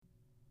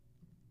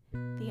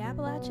The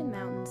Appalachian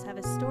Mountains have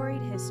a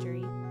storied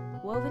history,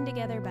 woven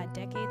together by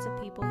decades of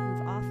people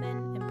who've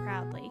often and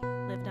proudly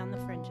lived on the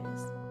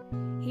fringes.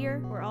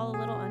 Here, we're all a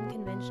little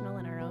unconventional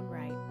in our own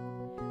right.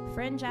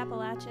 Fringe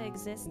Appalachia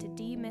exists to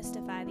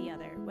demystify the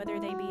other, whether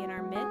they be in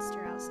our midst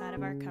or outside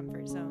of our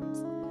comfort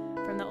zones.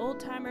 From the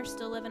old-timers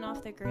still living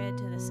off the grid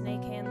to the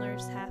snake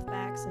handlers,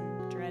 halfbacks,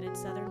 and dreaded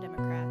Southern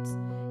Democrats,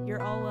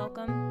 you're all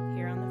welcome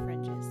here on the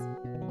fringes.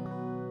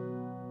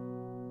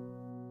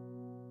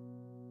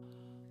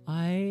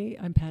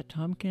 I'm Pat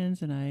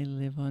Tompkins, and I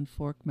live on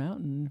Fork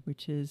Mountain,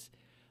 which is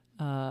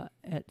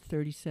at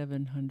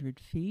 3,700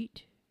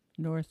 feet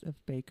north of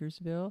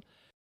Bakersville.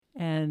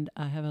 And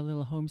I have a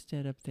little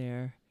homestead up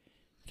there,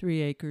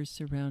 3 acres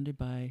surrounded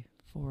by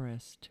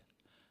forest,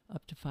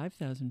 up to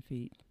 5,000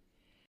 feet.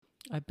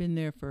 I've been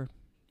there for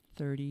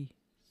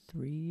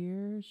 33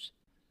 years.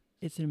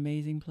 It's an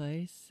amazing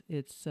place.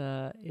 It's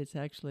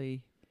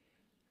actually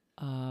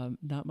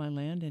not my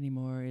land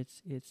anymore.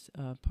 It's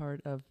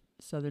part of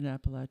Southern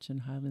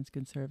Appalachian Highlands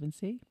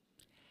Conservancy.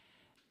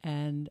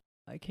 And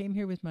I came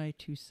here with my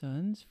 2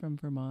 sons from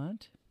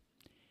Vermont,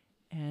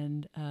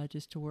 and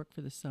just to work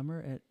for the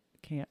summer at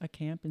a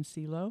camp in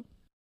Silo,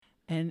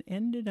 and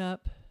ended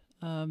up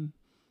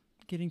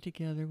getting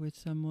together with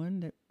someone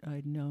that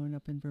I'd known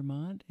up in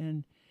Vermont,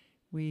 and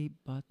we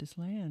bought this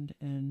land.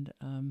 And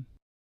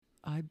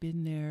I've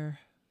been there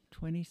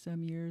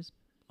 20-some years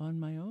on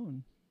my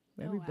own.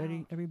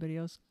 Everybody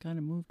else kind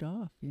of moved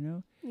off,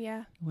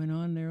 Yeah. went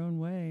on their own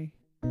way.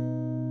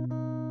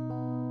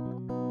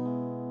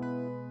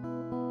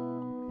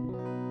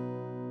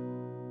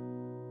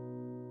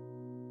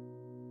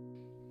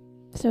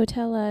 So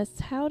tell us,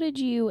 how did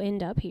you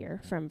end up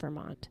here from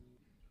Vermont?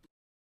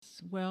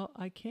 Well,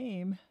 I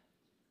came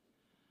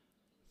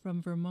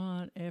from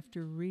Vermont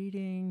after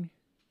I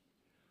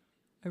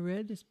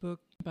read this book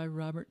by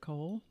Robert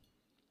Cole,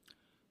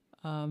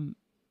 who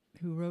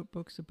wrote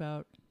books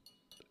about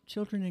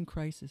children in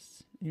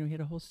crisis. He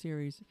had a whole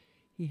series.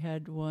 He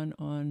had one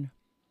on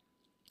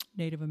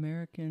Native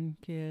American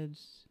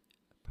kids,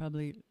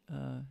 probably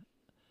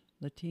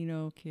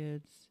Latino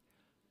kids,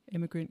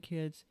 immigrant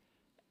kids,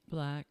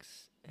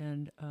 blacks,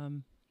 and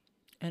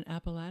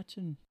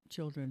Appalachian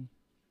children.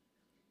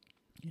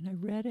 And I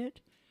read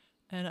it,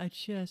 and I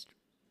just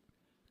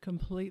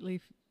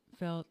completely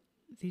felt,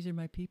 these are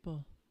my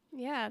people.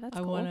 Yeah, that's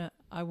I cool.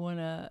 I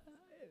wanna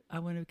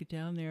get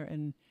down there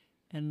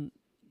and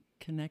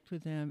connect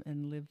with them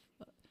and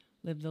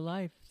live the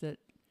life that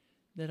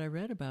I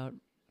read about.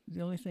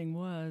 The only thing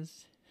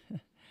was,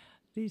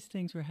 these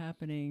things were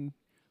happening,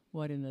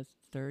 in the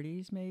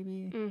 30s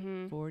maybe,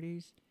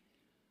 40s,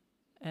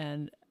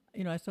 and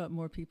I thought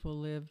more people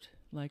lived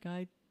like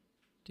I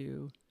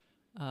do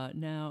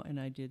now, and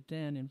I did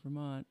then in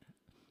Vermont.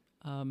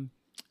 I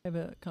have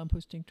a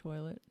composting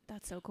toilet.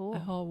 That's so cool. I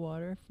haul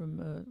water from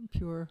a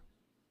pure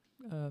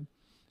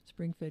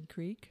spring-fed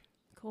creek.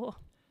 Cool.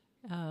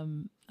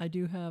 I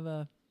do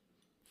have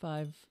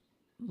 5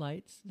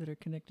 lights that are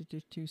connected to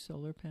 2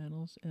 solar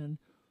panels and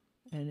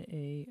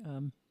a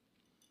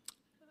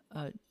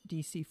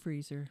DC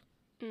freezer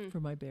for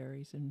my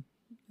berries and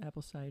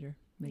apple cider,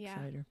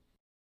 cider.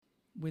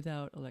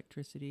 Without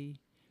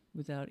electricity,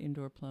 without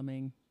indoor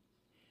plumbing,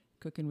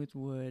 cooking with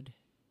wood.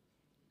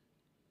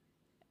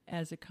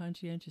 As a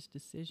conscientious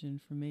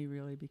decision for me,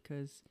 really,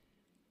 because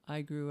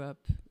I grew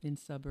up in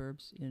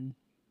suburbs in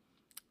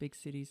big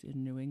cities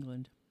in New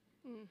England,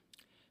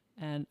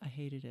 and I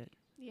hated it.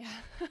 Yeah.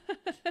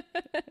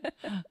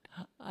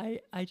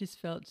 I just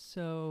felt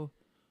so,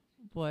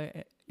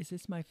 boy, is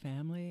this my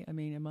family? I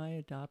mean, am I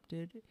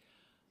adopted?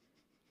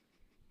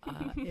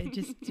 It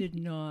just did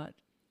not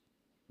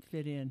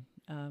fit in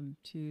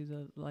to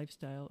the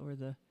lifestyle or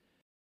the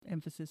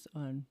emphasis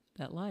on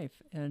that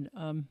life. And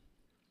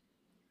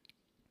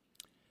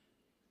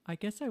I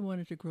guess I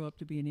wanted to grow up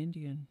to be an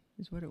Indian,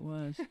 is what it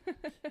was.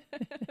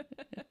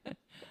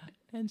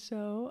 And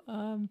so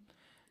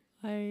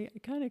I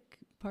kind of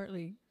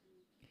partly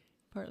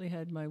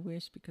had my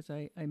wish, because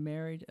I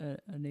married a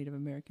Native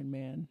American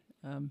man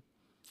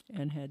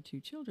and had 2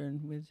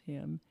 children with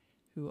him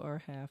who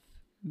are half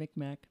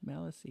Micmac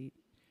Maliseet,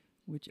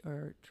 which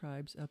are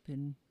tribes up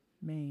in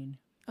Maine.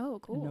 Oh,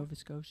 cool. And Nova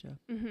Scotia.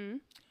 Mm-hmm.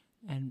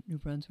 And New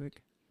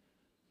Brunswick.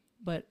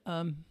 But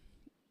so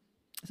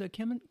I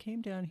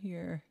came down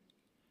here,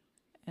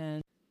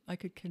 and I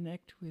could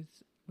connect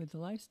with the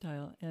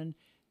lifestyle. And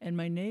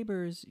my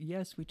neighbors,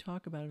 yes, we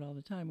talk about it all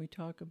the time. We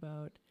talk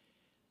about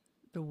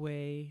the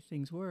way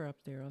things were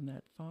up there on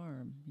that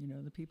farm,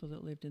 the people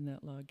that lived in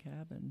that log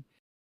cabin,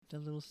 the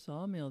little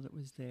sawmill that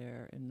was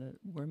there, and the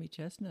wormy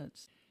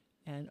chestnuts,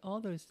 and all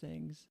those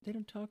things. They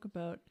don't talk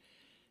about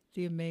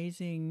the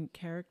amazing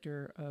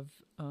character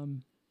of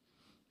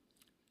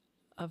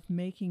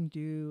making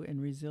do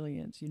and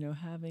resilience,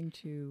 having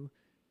to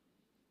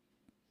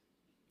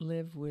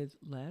live with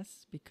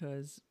less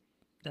because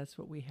that's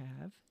what we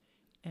have,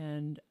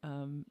 and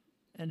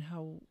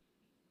how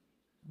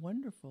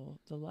wonderful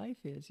the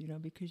life is,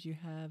 because you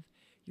have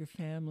your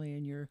family,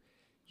 and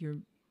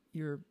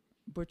you're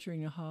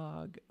butchering a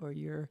hog, or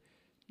you're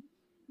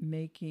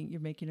you're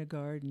making a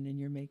garden and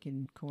you're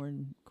making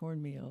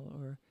cornmeal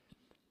or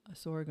a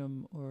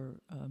sorghum or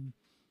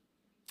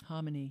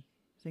hominy,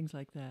 things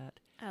like that.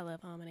 I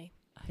love hominy.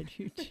 I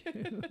do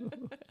too.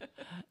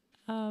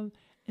 And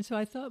so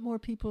I thought more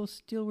people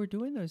still were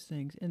doing those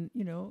things. And,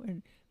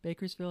 and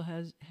Bakersville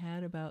has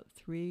had about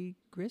 3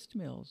 grist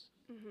mills.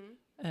 Mm-hmm.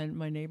 And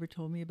my neighbor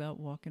told me about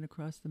walking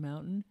across the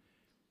mountain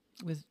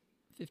with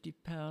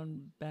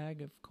 50-pound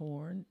bag of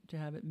corn to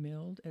have it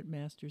milled at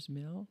Master's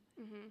Mill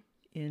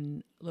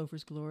in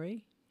Loafer's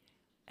Glory.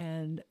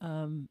 And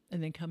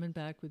then coming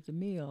back with the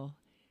meal,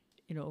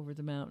 over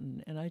the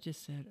mountain. And I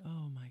just said,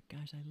 oh my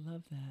gosh, I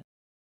love that.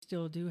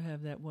 Still do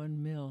have that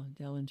one mill,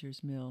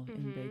 Dellinger's Mill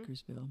in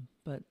Bakersville,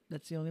 but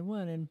that's the only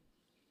one. And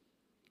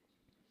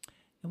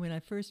when I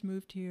first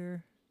moved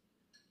here,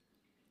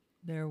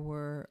 there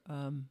were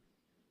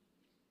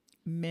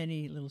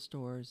many little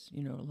stores,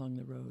 along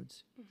the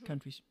roads,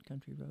 country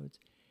roads,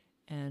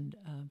 and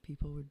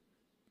people would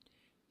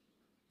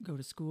go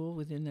to school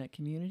within that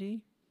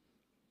community,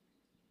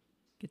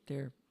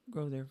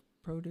 grow their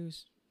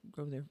produce,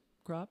 grow their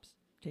crops,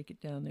 take it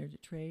down there to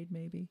trade,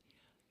 maybe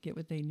get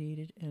what they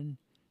needed, and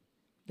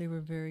they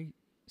were very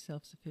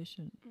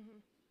self-sufficient,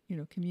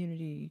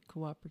 community,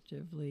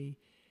 cooperatively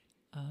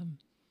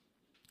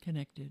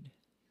connected.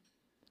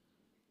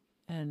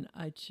 And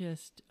I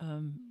just,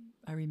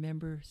 I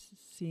remember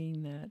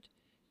seeing that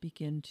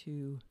begin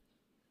to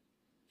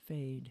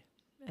fade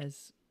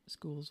as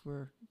schools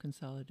were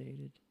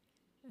consolidated,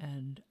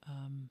 and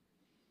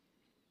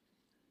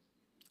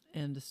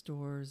the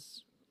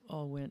stores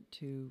all went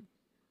to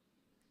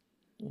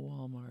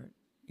Walmart,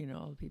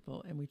 all the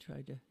people, and we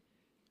tried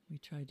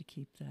to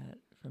keep that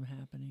from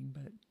happening,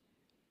 but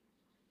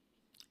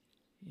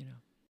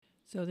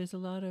so there's a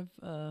lot of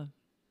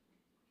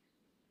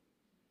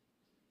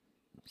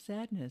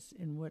sadness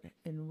in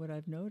what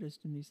I've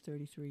noticed in these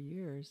 33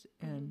 years,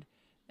 and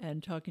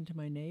talking to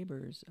my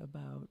neighbors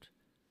about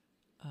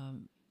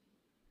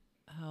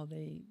how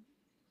they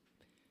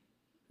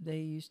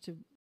used to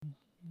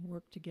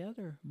work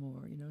together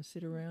more,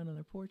 sit around on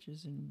their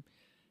porches and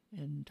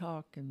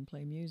talk and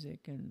play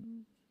music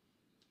and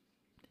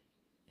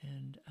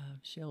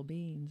shell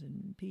beans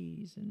and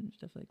peas and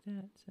stuff like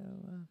that. So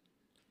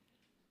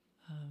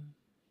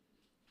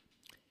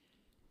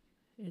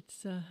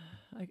it's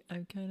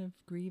I'm kind of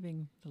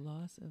grieving the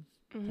loss of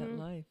that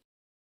life.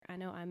 I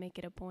know I make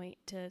it a point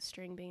to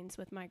string beans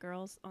with my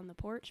girls on the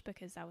porch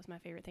because that was my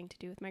favorite thing to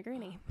do with my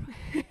granny.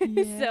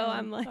 Yeah, so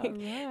I'm like,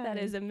 right. That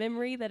is a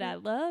memory that I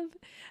love.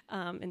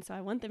 And so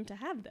I want them to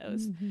have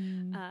those.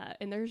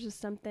 And there's just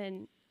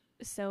something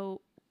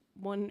so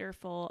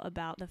wonderful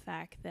about the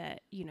fact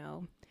that,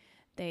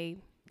 they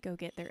go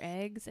get their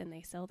eggs and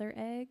they sell their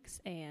eggs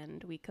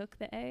and we cook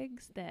the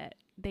eggs, that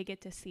they get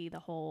to see the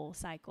whole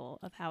cycle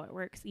of how it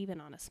works,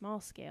 even on a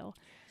small scale.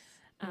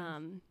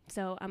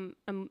 So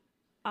I'm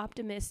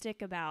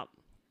optimistic about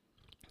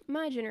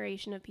my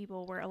generation of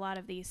people, where a lot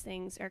of these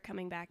things are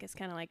coming back as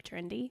kind of like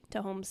trendy.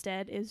 To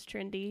homestead is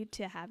trendy,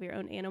 to have your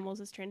own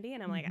animals is trendy,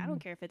 and I'm like, I don't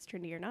care if it's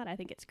trendy or not. I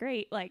think it's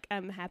great. Like,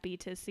 I'm happy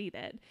to see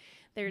that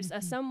there's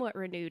a somewhat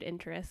renewed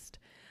interest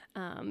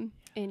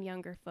in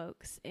younger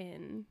folks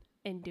in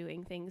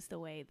doing things the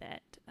way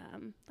that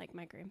like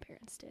my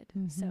grandparents did.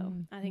 So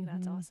I think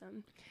that's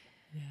awesome.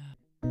 Yeah.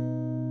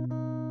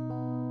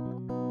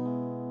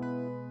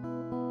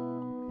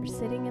 We're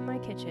sitting in my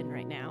kitchen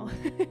right now.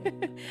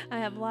 I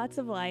have lots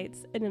of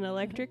lights and an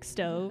electric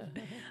stove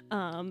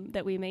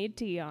that we made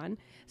tea on.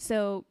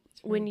 So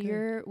when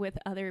you're with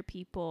other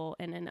people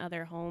and in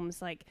other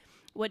homes, like,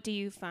 what do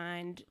you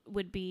find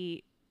would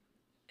be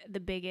the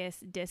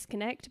biggest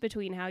disconnect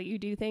between how you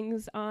do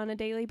things on a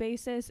daily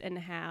basis and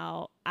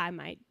how I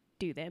might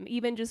do them?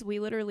 Even just, we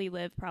literally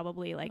live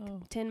probably like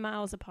 10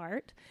 miles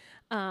apart,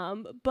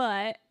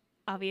 but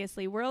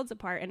obviously worlds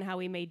apart in how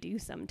we may do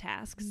some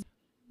tasks.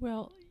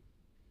 Well,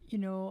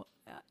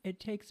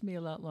 it takes me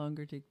a lot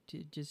longer to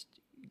just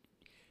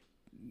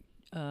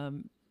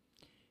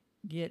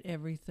get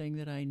everything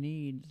that I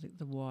need,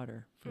 the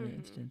water, for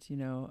instance,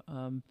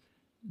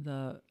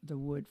 the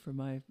wood for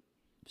my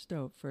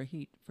stove for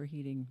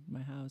heating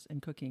my house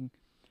and cooking,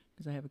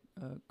 because I have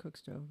a cook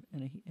stove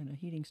and a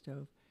heating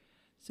stove.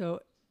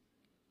 So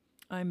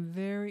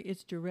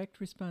it's direct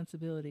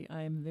responsibility.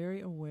 I am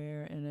very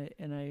aware, and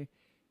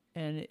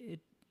it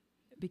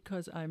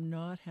because I'm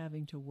not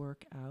having to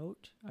work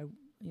out.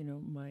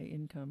 My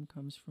income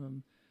comes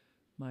from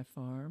my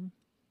farm.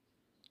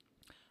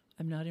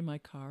 I'm not in my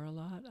car a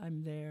lot.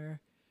 I'm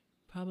there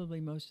probably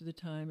most of the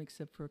time,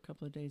 except for a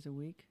couple of days a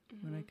week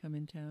when I come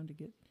in town to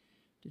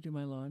do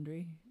my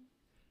laundry,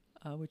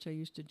 which I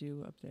used to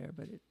do up there,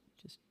 but it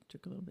just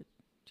took a little bit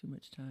too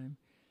much time.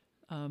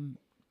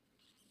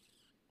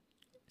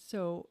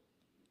 So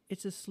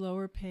it's a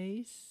slower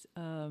pace,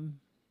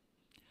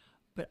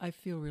 but I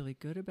feel really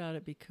good about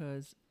it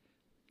because,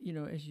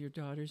 as your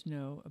daughters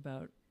know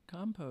about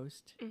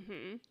compost,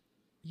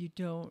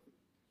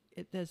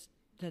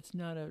 that's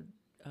not a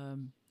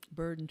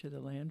burden to the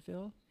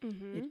landfill.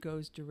 It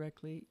goes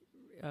directly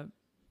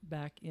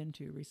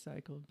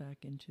recycled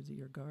back into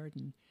your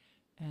garden.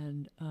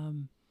 And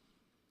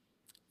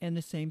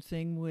the same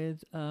thing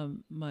with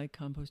my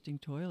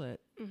composting toilet.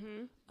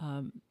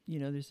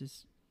 There's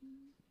this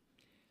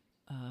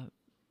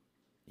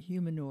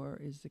humanure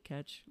is the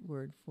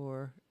catchword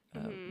for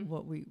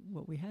what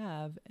we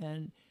have,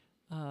 and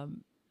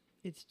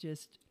it's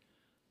just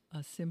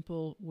a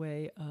simple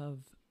way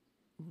of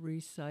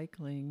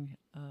recycling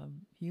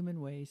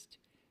human waste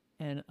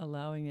and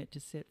allowing it to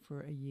sit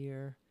for a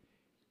year,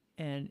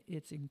 and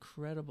it's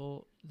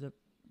incredible the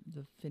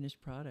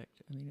finished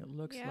product. I mean, it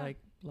looks like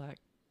black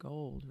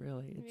gold,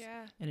 really.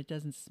 And it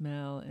doesn't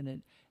smell,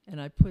 and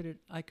I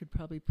could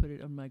probably put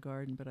it on my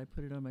garden, but I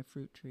put it on my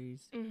fruit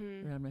trees,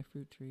 around my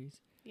fruit trees.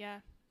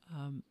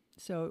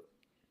 So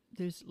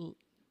there's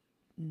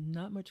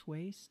not much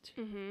waste.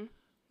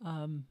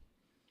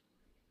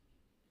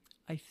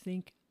 I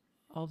think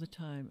all the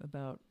time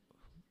about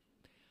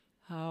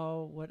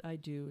how what I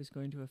do is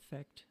going to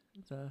affect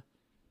the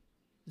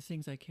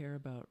things I care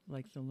about,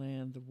 like the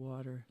land, the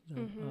water.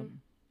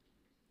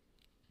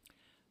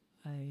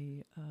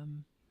 I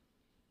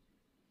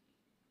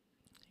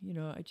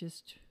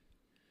just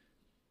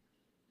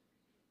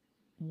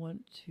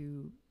want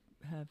to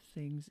have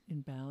things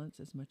in balance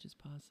as much as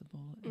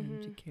possible,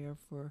 and to care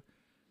for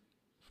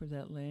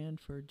that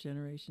land for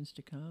generations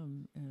to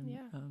come.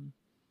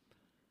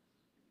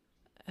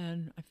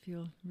 And I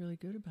feel really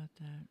good about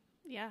that.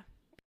 Yeah.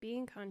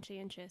 Being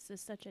conscientious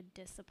is such a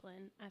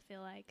discipline, I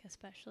feel like,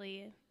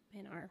 especially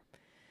in our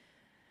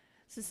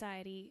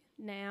society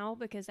now,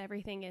 because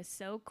everything is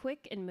so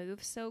quick and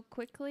moves so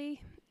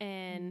quickly.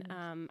 And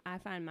I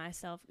find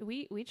myself,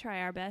 we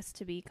try our best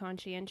to be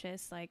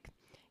conscientious, like,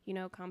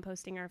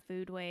 composting our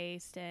food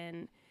waste,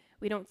 and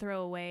we don't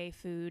throw away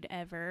food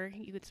ever.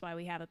 That's why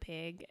we have a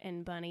pig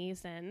and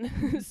bunnies,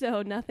 and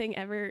so no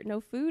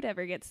food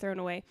ever gets thrown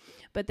away.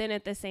 But then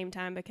at the same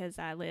time, because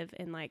I live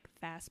in like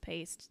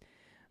fast-paced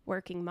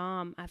working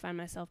mom, I find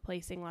myself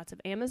placing lots of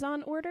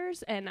Amazon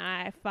orders, and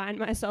I find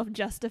myself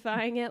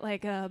justifying it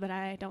like, but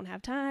I don't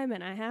have time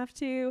and I have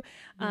to.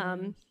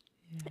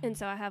 And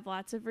so I have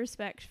lots of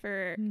respect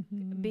for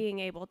being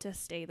able to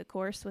stay the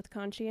course with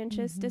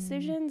conscientious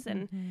decisions.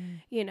 And,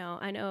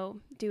 I know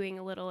doing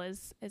a little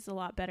is a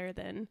lot better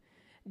than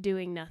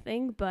doing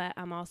nothing, but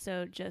I'm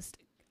also just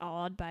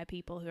awed by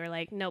people who are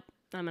like, nope,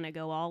 I'm going to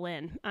go all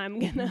in. I'm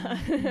going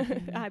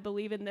to, I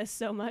believe in this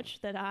so much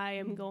that I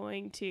am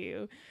going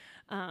to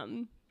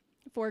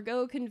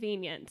forego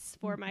convenience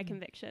for my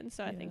conviction.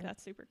 So I think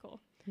that's super cool.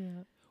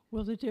 Yeah.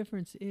 Well, the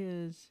difference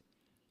is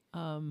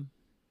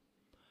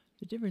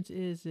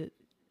that,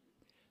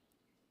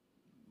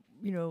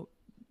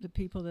 the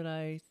people that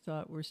I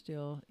thought were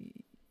still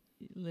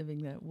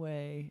living that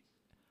way,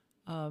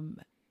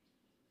 the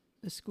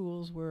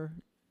schools were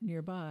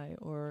nearby,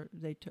 or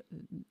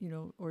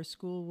or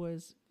school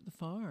was the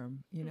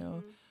farm,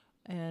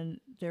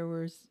 and there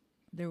were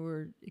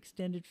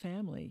extended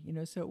family,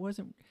 so it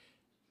wasn't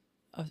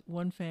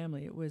one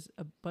family, it was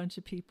a bunch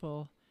of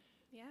people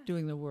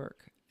doing the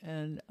work,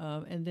 and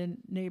then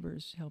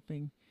neighbors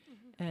helping,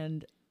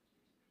 and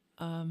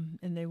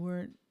they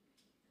weren't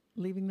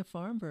leaving the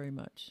farm very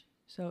much.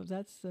 So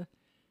that's the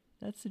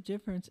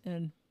difference,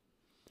 and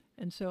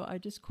so I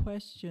just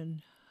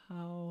question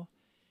how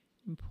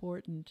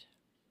important.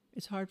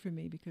 It's hard for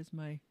me because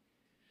my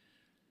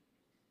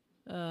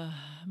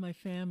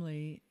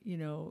family,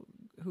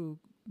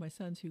 my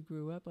sons who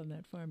grew up on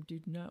that farm do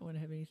not want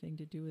to have anything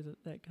to do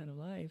with that kind of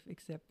life,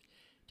 except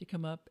to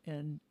come up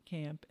and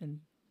camp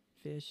and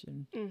fish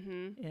and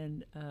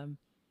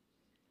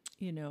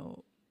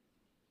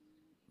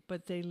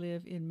but they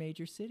live in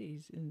major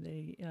cities, and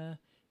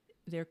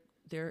they're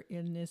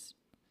in this,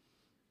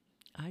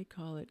 I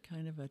call it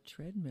kind of a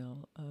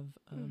treadmill of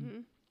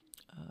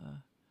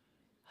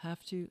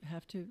have to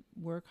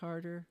work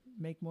harder,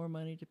 make more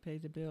money to pay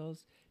the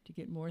bills, to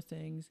get more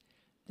things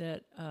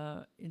that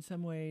in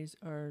some ways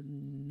are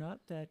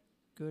not that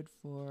good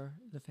for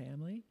the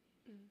family.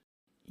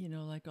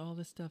 Like all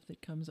the stuff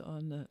that comes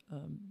on the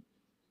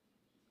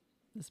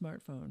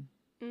smartphone,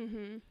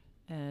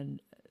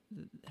 and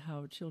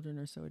how children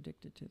are so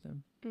addicted to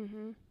them,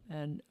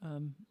 and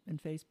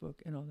Facebook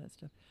and all that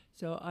stuff.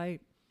 So I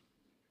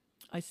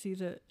see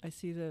the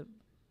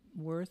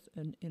worth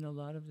in a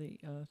lot of the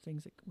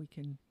things that we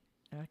can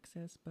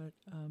access, but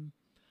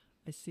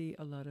I see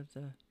a lot of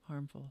the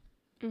harmful,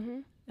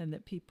 and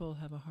that people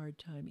have a hard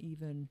time,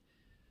 even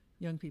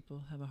young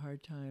people have a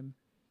hard time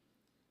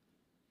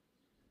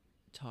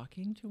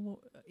talking to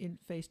in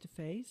face to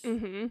face.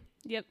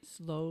 Yep.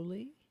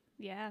 Slowly.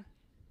 Yeah.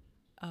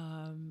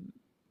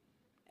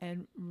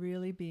 And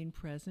really being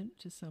present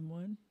to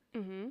someone,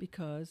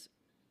 because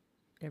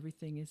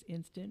everything is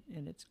instant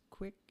and it's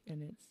quick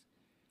and it's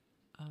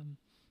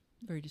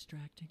very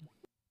distracting.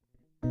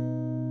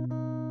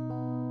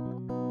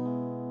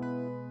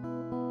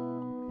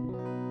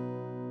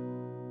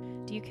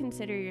 Do you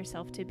consider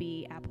yourself to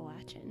be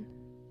Appalachian?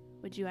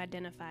 Would you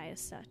identify as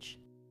such?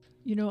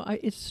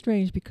 It's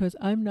strange because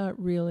I'm not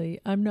really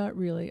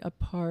a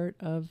part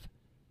of,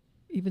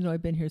 even though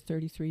I've been here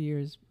 33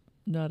 years,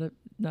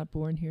 not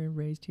born here and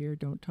raised here.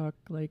 Don't talk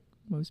like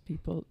most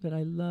people. But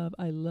I love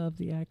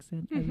the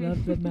accent. I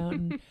love the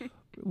mountain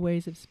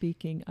ways of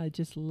speaking. I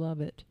just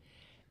love it.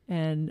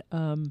 And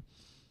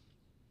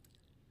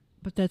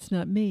but that's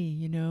not me,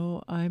 you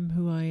know. I'm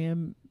who I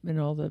am and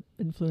all the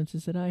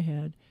influences that I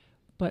had.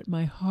 But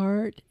my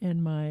heart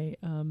and my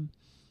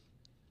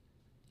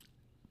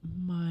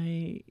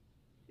my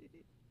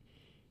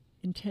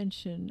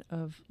intention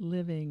of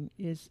living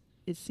is,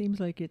 it seems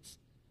like it's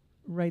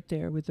right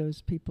there with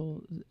those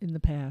people in the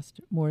past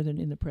more than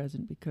in the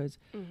present, because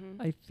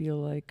I feel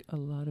like a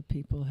lot of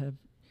people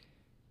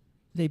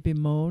they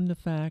bemoan the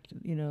fact,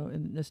 you know,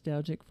 and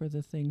nostalgic for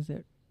the things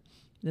that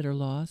are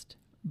lost,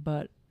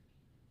 but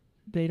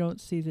they don't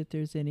see that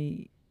there's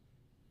any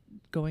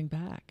going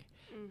back.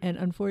 And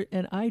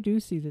and I do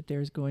see that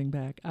there's going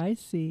back. I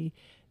see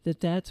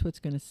that that's what's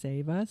going to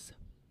save us.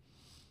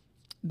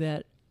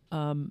 That,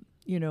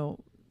 you know,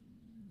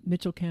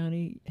 Mitchell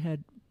County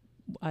had,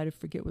 I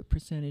forget what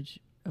percentage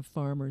of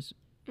farmers,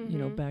 you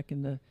know, back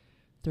in the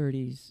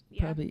 30s,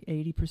 probably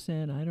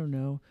 80%. I don't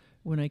know.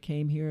 When I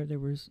came here, there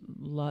was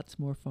lots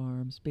more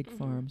farms, big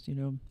farms, you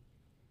know.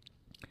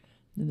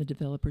 Then the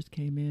developers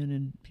came in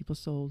and people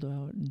sold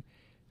out and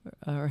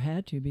or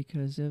had to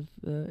because of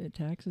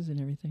taxes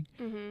and everything.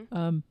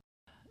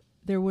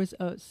 There was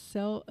a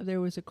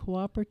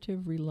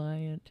cooperative,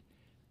 reliant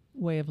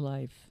way of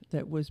life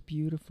that was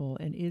beautiful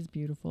and is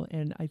beautiful,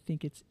 and I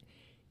think it's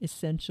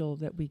essential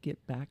that we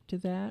get back to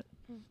that.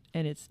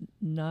 And it's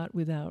not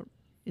without,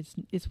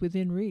 it's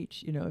within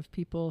reach, you know, if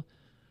people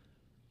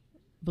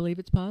believe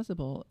it's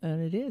possible,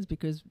 and it is,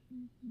 because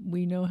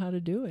we know how to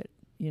do it.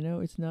 You know,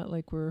 it's not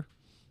like we're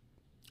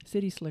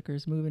city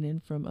slickers moving in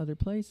from other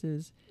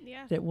places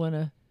that want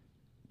to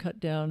cut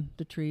down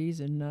the trees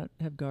and not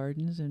have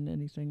gardens and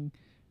anything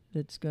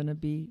that's going to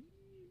be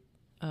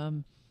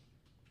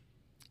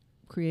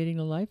creating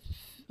a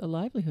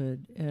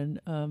livelihood,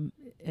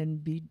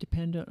 and be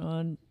dependent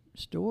on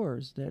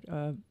stores that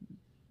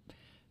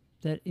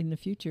in the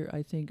future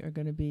I think are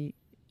going to be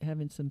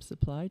having some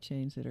supply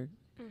chains that are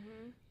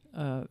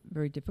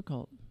very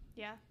difficult.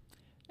 Yeah.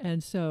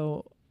 And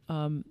so,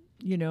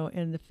 you know,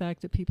 and the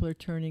fact that people are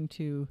turning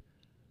to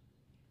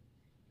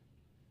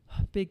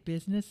big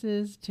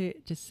businesses to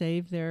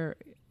save their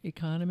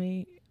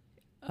economy,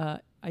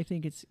 I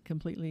think it's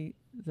completely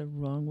the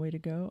wrong way to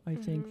go. I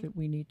think that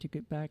we need to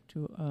get back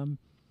to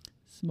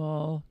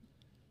small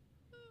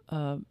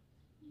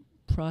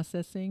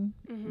processing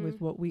with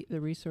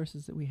the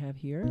resources that we have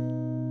here.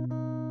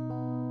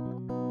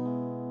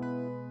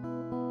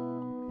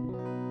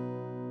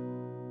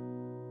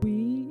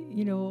 We,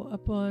 you know,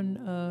 up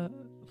on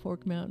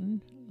Fork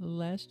Mountain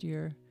last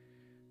year,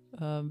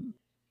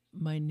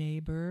 my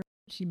neighbor,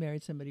 she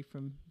married somebody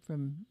from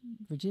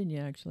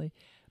Virginia actually,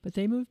 but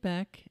they moved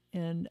back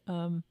and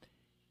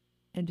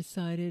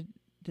decided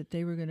that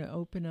they were going to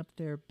open up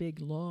their big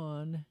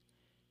lawn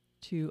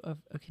to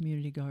a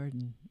community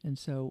garden. And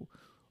so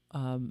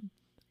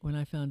when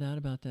I found out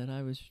about that,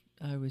 I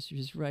was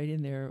just right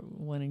in there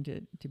wanting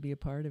to be a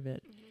part of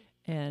it.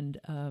 And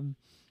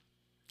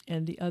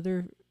the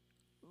other,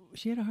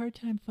 she had a hard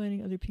time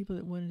finding other people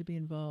that wanted to be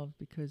involved,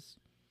 because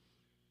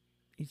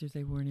either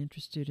they weren't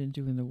interested in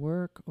doing the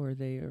work or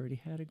they already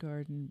had a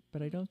garden.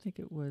 But I don't think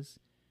it was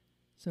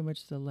so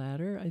much the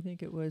latter. I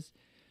think it was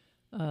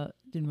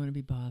didn't want to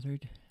be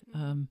bothered.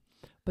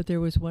 But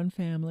there was one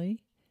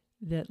family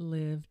that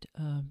lived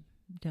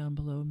down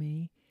below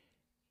me,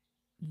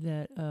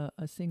 that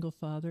a single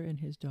father and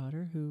his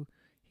daughter, who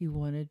he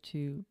wanted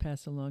to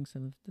pass along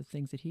some of the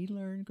things that he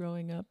learned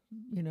growing up,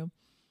 you know,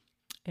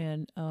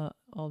 and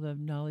all the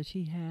knowledge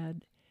he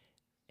had,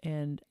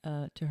 and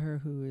to her,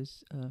 who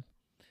is, I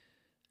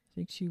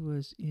think she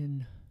was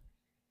in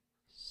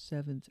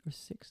 7th or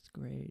 6th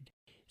grade.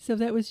 So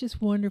that was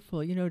just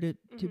wonderful, you know, to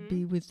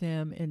be with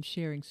them and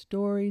sharing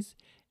stories,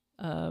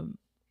 and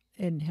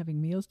having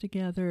meals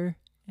together,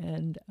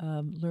 and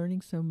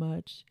learning so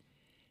much,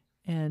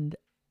 and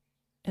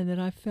that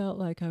I felt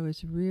like I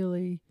was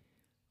really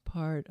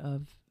part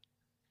of.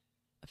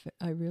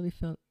 I really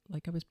felt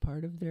like I was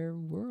part of their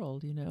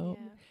world, you know,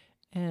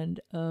 and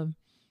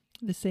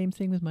the same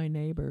thing with my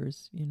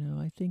neighbors. You know,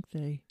 I think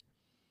they,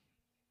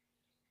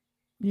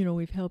 you know,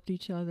 we've helped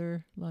each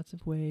other lots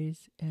of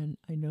ways, and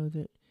I know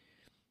that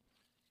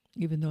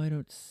even though I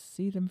don't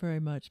see them very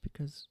much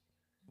because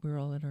we're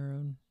all in our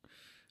own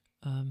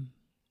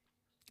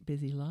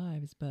busy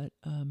lives, but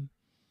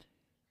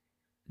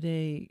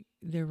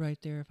they're right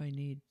there if I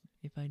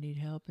need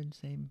help, and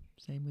same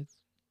with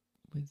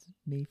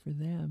me for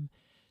them.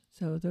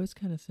 So those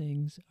kind of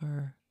things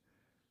are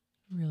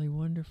really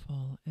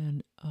wonderful,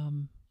 and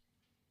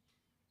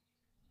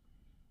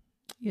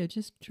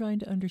just trying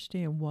to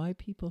understand why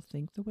people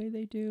think the way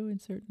they do in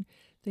certain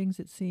things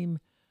that seem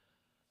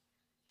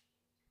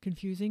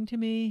confusing to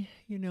me.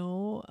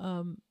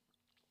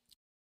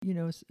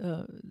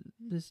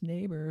 This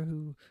neighbor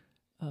who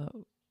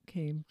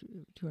came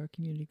to our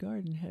community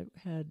garden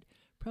had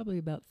probably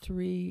about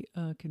 3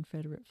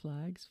 Confederate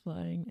flags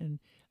flying and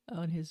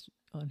on his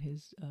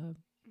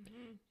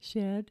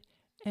shed,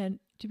 And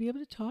to be able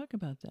to talk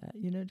about that,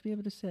 to be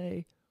able to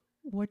say,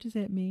 what does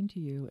that mean to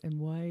you, and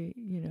why,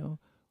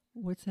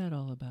 what's that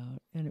all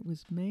about? And it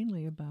was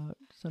mainly about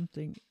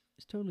something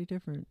totally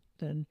different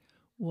than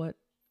what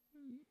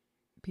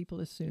people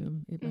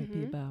assume it might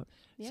be about.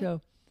 Yeah.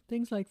 So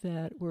things like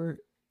that were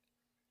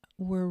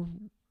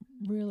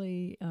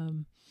really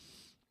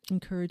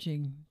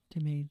encouraging to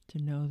me, to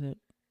know that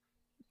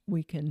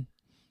we can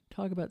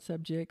talk about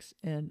subjects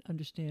and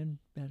understand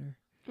better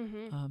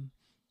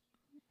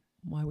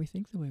why we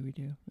think the way we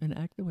do and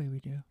act the way we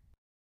do.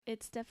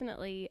 It's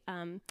definitely,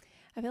 I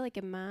feel like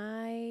in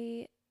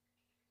my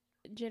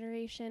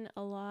generation,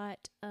 a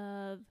lot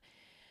of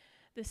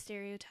the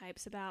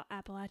stereotypes about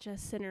Appalachia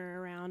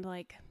center around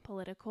like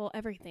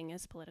everything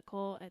is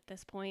political at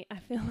this point, I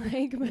feel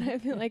like, but I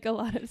feel like a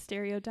lot of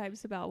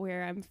stereotypes about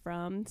where I'm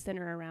from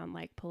center around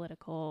like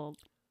political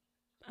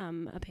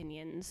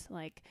opinions,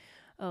 like,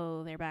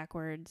 oh, they're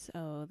backwards,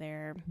 oh,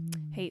 they're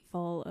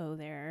hateful, oh,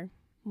 they're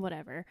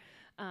whatever,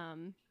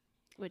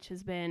 which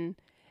has been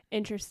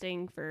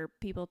interesting for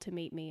people to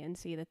meet me and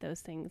see that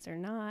those things are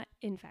not,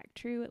 in fact,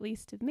 true, at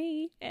least of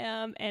me.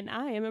 And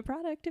I am a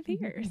product of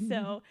here.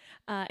 So,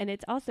 and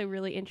it's also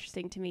really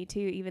interesting to me, too,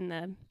 even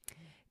the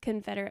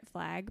Confederate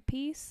flag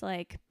piece,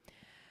 like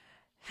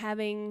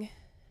having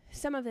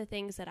some of the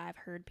things that I've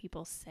heard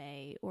people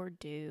say or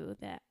do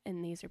that,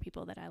 and these are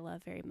people that I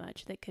love very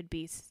much, that could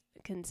be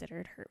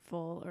considered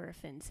hurtful or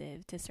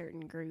offensive to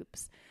certain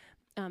groups.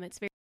 It's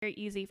very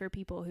easy for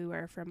people who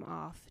are from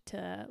off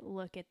to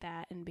look at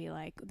that and be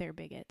like, they're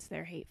bigots,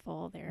 they're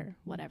hateful, they're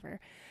whatever.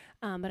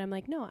 But I'm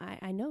like, no,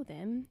 I know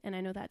them, and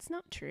I know that's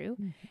not true.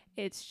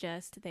 It's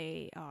just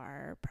they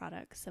are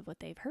products of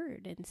what they've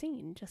heard and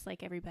seen, just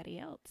like everybody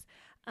else.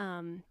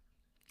 And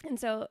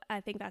so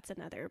I think that's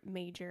another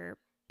major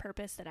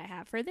purpose that I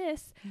have for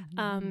this,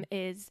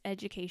 is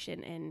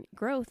education and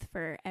growth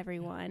for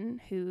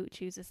everyone who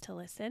chooses to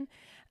listen,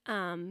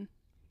 to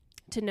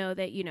know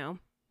that,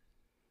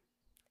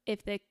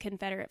 if the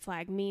Confederate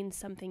flag means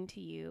something to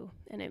you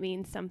and it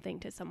means something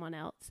to someone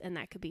else, and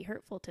that could be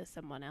hurtful to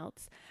someone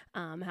else,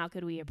 how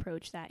could we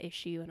approach that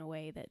issue in a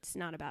way that's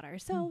not about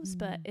ourselves,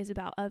 but is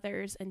about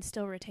others, and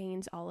still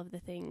retains all of the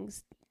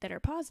things that are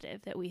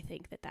positive that we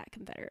think that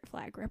Confederate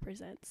flag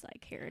represents,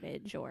 like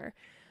heritage or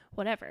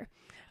whatever.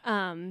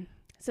 So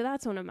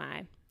that's one of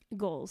my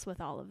goals with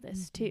all of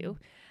this too.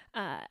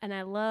 And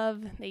I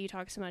love that you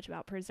talk so much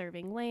about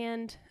preserving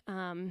land.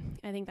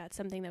 I think that's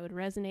something that would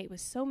resonate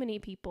with so many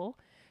people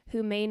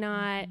who may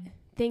not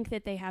think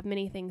that they have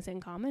many things in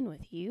common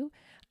with you.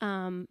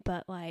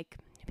 But like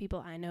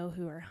people I know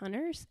who are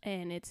hunters,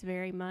 and it's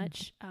very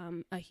much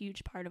a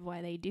huge part of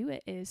why they do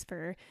it is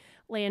for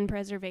land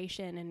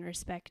preservation and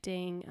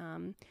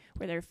respecting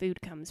where their food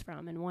comes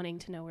from and wanting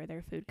to know where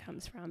their food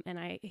comes from. And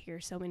I hear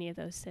so many of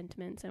those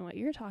sentiments and what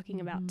you're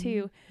talking about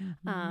too.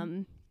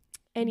 And,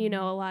 a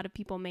lot of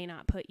people may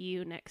not put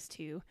you next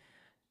to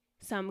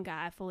some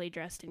guy fully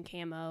dressed in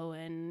camo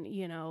and,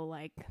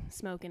 like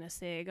smoking a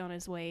cig on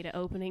his way to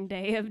opening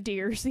day of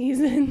deer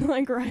season,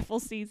 like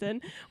rifle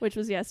season, which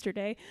was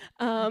yesterday.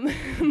 But,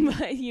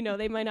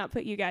 they might not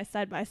put you guys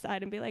side by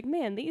side and be like,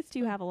 man, these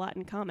two have a lot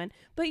in common.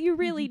 But you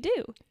really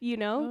do,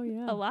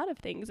 a lot of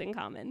things in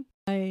common.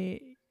 I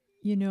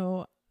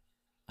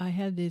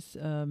had this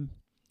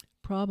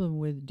problem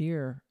with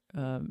deer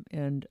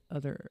and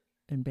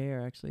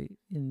bear, actually,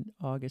 in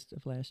August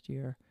of last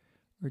year,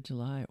 or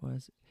July it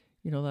was.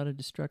 A lot of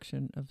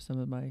destruction of some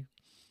of my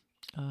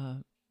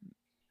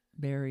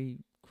berry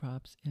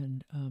crops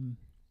and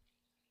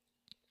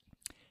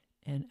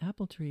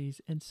apple trees.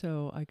 And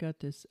so I got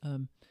this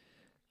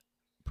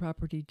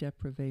property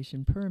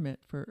deprivation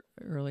permit for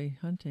early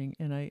hunting,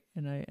 and I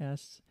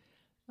asked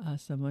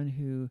someone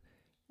who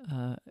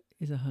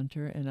is a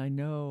hunter, and I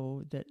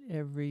know that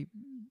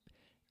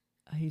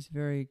he's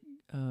very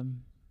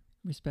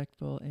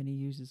respectful, and he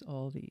uses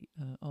all the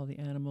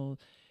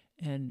animal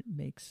and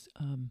makes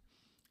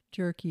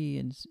jerky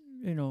and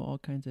all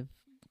kinds of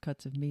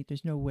cuts of meat.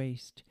 There's no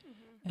waste.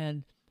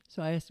 And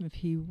so I asked him if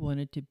he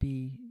wanted to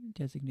be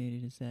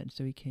designated as that. And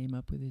so he came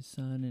up with his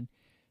son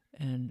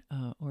and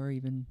or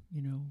even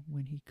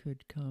when he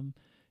could come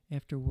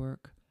after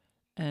work.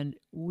 And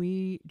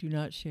we do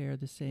not share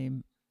the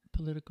same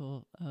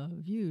political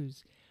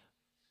views,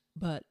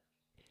 but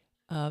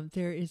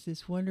there is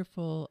this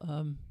wonderful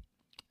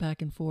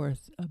back and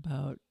forth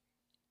about,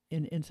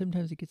 and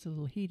sometimes it gets a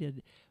little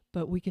heated,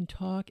 but we can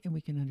talk and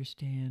we can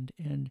understand,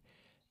 and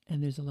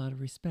there's a lot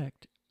of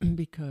respect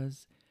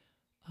because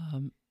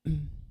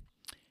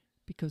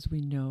we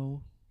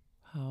know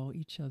how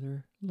each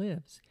other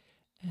lives.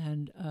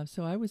 And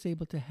so I was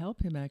able to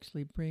help him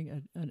actually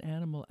bring an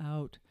animal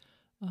out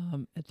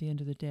at the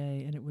end of the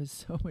day, and it was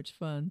so much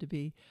fun to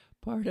be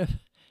part of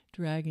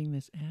dragging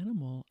this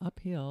animal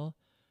uphill,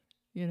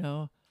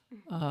 and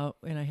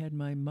I had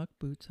my muck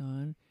boots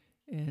on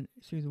and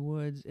through the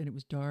woods, and it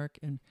was dark,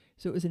 and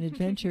so it was an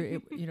adventure.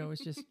 It was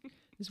just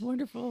this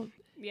wonderful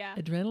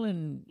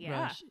adrenaline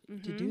rush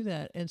to do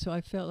that. And so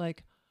I felt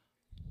like,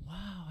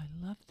 wow, I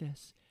love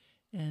this.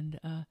 And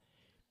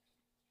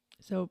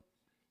so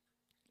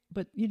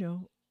but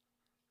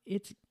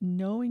it's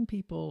knowing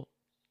people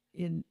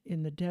in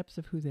the depths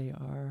of who they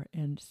are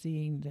and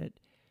seeing that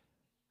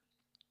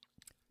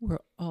we're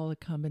all a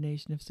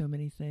combination of so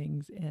many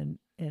things, and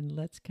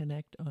let's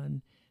connect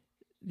on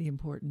the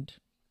important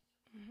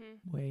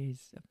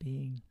ways of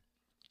being.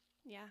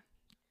 Yeah.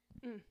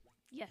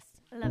 Yes,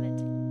 I love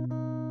it.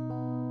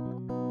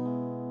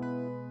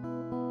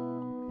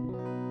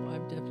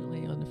 I'm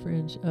definitely on the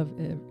fringe of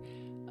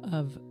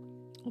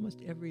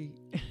almost every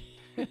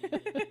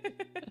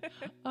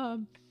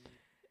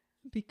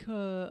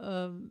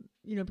because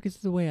it's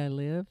the way I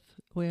live,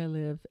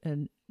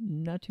 and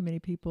not too many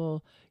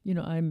people.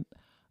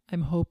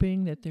 I'm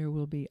hoping that there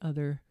will be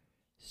other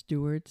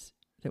stewards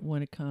that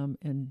want to come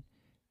and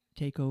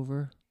take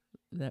over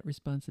that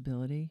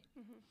responsibility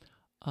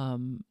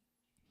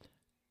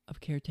of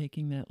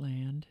caretaking that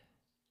land,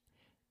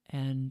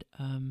 and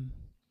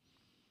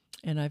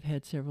I've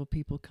had several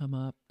people come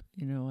up.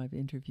 I've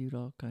interviewed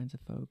all kinds of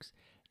folks.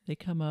 They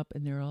come up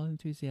and they're all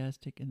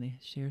enthusiastic and they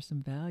share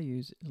some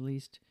values, at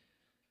least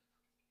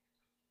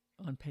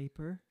on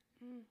paper.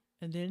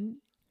 And then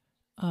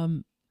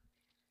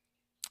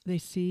they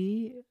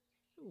see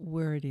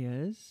where it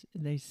is.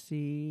 They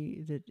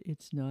see that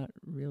it's not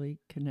really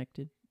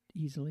connected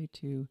easily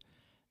to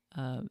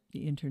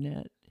the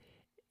internet.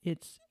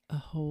 It's a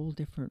whole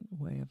different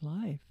way of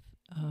life,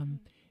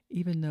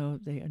 even though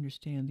they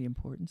understand the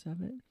importance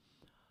of it.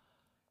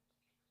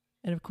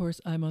 And of course,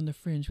 I'm on the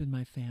fringe with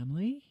my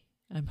family.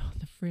 I'm on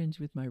the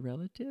fringe with my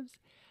relatives.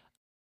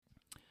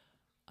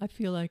 I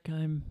feel like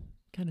I'm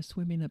kind of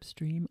swimming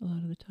upstream a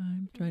lot of the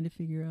time, trying to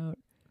figure out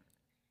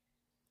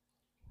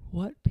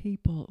what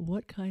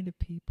kind of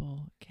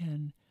people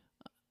can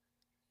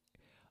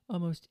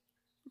almost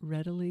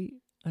readily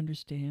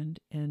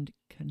understand and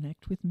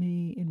connect with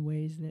me in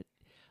ways that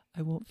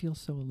I won't feel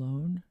so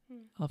alone.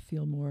 I'll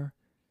feel more,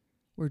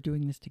 we're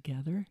doing this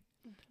together.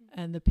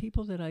 And the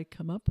people that I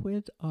come up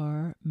with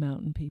are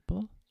mountain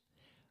people,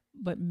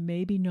 but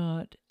maybe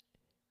not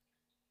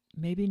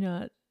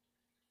the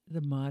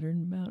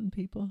modern mountain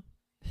people.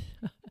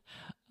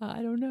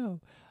 I don't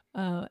know.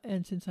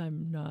 And since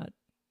I'm not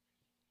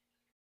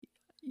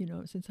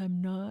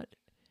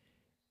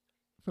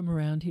from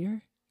around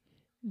here,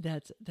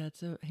 that's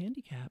a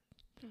handicap.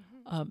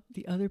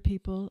 The other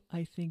people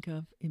I think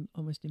of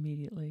almost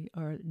immediately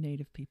are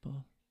Native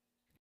people.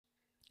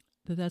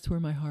 So that's where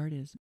my heart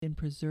is, in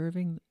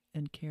preserving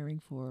and caring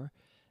for,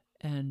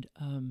 and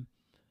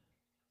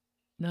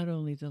not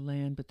only the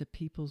land, but the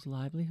people's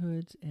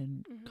livelihoods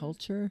and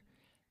culture,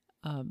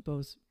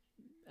 both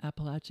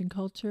Appalachian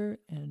culture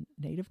and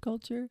Native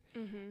culture.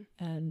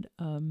 And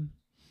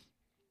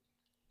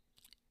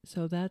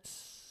so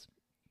that's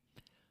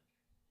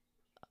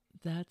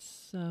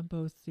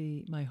both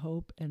my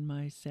hope and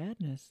my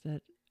sadness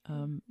that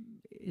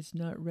it's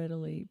not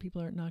readily,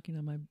 people aren't knocking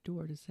on my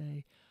door to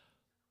say,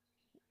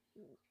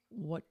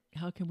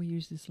 how can we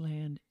use this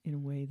land in a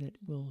way that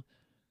will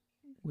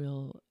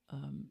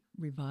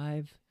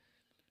revive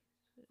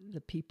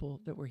the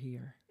people that were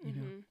here, you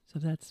know? So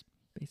that's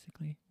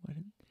basically where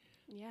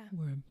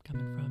I'm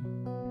coming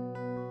from.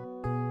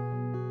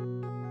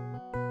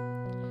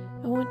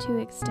 I want to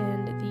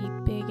extend the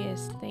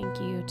biggest thank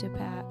you to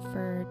Pat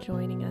for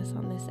joining us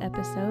on this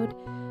episode.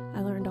 I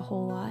learned a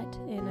whole lot,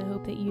 and I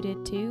hope that you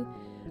did too.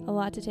 A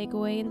lot to take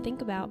away and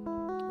think about.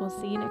 We'll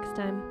see you next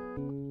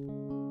time.